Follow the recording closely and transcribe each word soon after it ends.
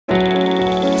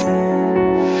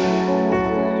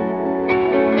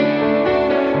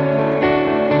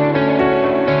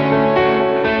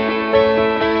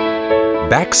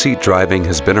backseat driving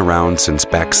has been around since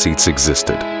backseats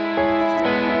existed.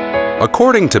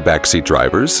 According to backseat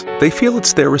drivers, they feel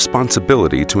it's their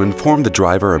responsibility to inform the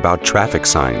driver about traffic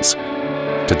signs,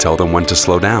 to tell them when to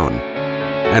slow down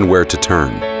and where to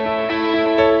turn.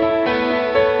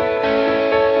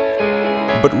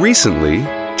 But recently,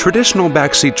 traditional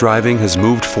backseat driving has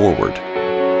moved forward.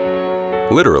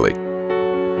 Literally.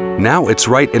 Now it's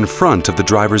right in front of the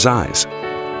driver's eyes.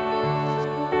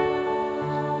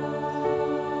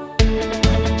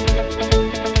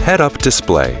 Head-up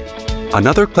display,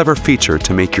 another clever feature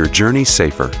to make your journey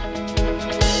safer.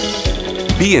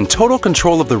 Be in total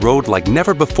control of the road like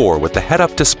never before with the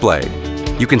head-up display.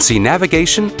 You can see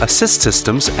navigation, assist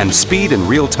systems, and speed in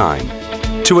real time.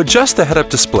 To adjust the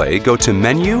head-up display, go to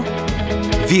Menu,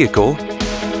 Vehicle,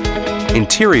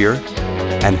 Interior,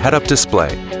 and Head-up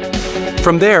Display.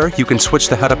 From there, you can switch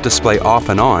the head-up display off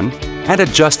and on and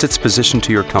adjust its position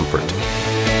to your comfort.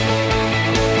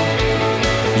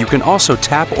 You can also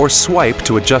tap or swipe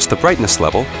to adjust the brightness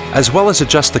level, as well as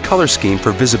adjust the color scheme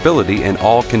for visibility in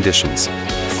all conditions.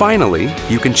 Finally,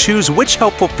 you can choose which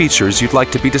helpful features you'd like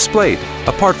to be displayed,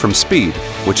 apart from speed,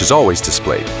 which is always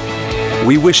displayed.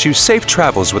 We wish you safe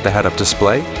travels with the head-up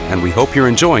display, and we hope you're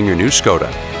enjoying your new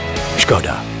ŠKODA.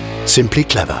 ŠKODA. Simply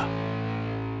clever.